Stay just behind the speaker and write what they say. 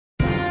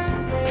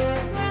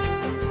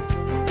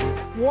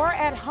War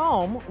at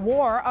home,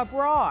 war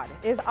abroad.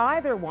 Is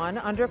either one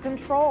under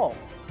control?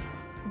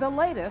 The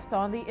latest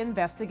on the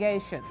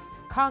investigation.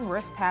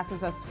 Congress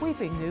passes a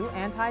sweeping new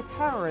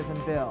anti-terrorism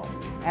bill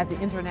as the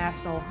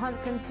international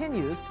hunt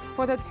continues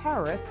for the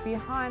terrorists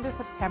behind the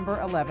September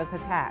 11th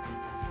attacks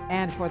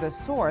and for the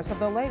source of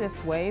the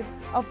latest wave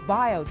of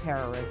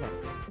bioterrorism.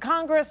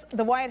 Congress,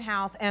 the White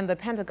House, and the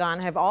Pentagon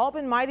have all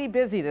been mighty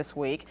busy this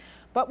week.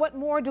 But what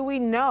more do we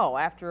know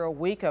after a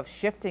week of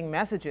shifting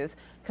messages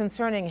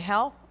concerning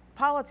health,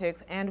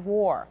 politics, and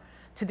war?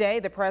 Today,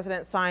 the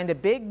president signed a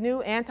big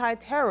new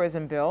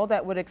anti-terrorism bill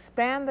that would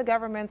expand the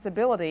government's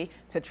ability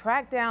to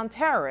track down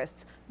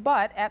terrorists,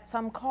 but at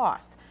some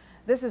cost.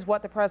 This is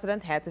what the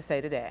president had to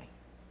say today.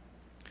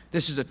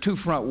 This is a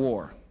two-front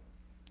war.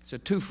 It's a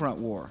two-front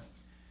war.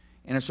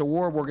 And it's a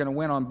war we're going to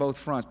win on both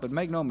fronts. But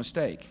make no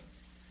mistake,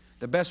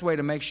 the best way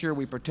to make sure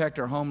we protect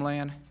our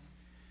homeland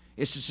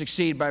is to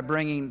succeed by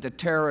bringing the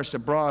terrorists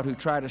abroad who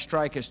try to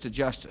strike us to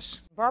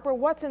justice. Barbara,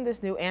 what's in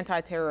this new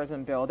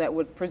anti-terrorism bill that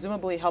would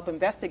presumably help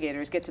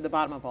investigators get to the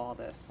bottom of all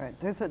this?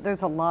 Right.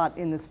 There's a lot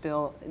in this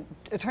bill.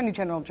 Attorney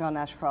General John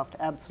Ashcroft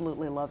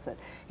absolutely loves it.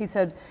 He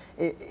said,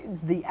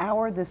 the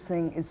hour this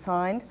thing is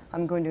signed,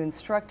 I'm going to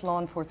instruct law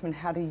enforcement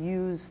how to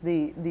use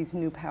these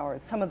new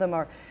powers. Some of them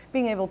are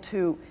being able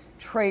to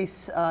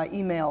trace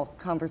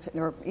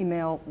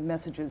email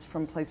messages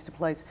from place to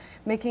place,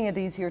 making it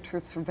easier to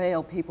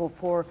surveil people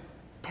for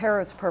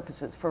terrorist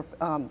purposes, for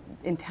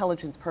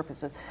intelligence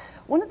purposes.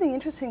 One of the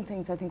interesting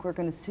things I think we're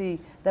going to see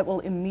that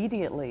will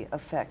immediately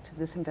affect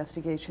this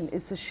investigation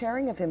is the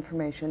sharing of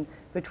information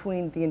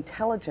between the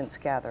intelligence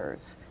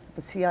gatherers,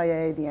 the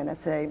CIA, the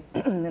NSA,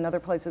 and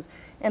other places,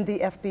 and the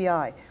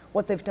FBI.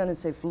 What they've done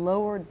is they've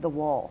lowered the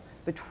wall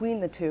between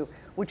the two,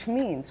 which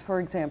means,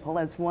 for example,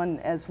 as one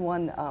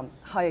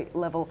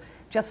high-level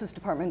Justice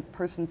Department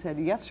person said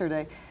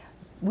yesterday,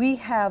 we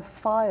have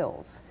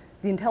files.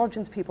 The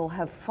intelligence people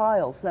have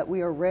files that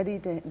they are ready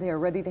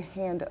to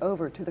hand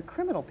over to the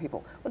criminal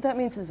people. What that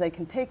means is they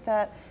can take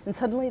that, and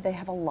suddenly they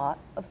have a lot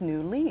of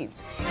new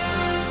leads.